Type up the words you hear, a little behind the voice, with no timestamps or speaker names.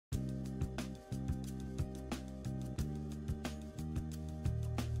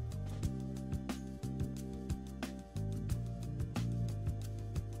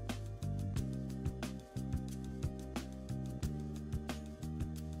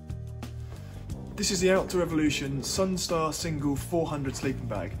This is the Outdoor Evolution Sunstar Single 400 sleeping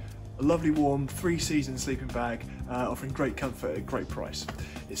bag. A lovely warm 3-season sleeping bag offering great comfort at a great price.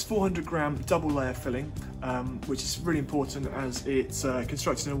 It's 400 gram double layer filling, which is really important as it's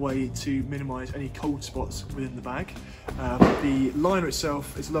constructed in a way to minimise any cold spots within the bag. The liner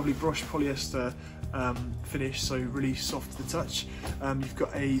itself is a lovely brushed polyester finish, so really soft to the touch. You've got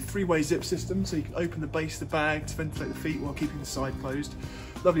a 3-way zip system, so you can open the base of the bag to ventilate the feet while keeping the side closed.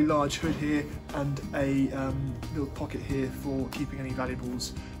 Lovely large hood here and a little pocket here for keeping any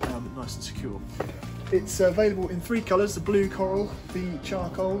valuables nice and secure. It's available in 3 colours, the blue coral, the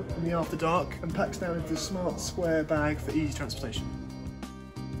charcoal and the after dark, and packs down into a smart square bag for easy transportation.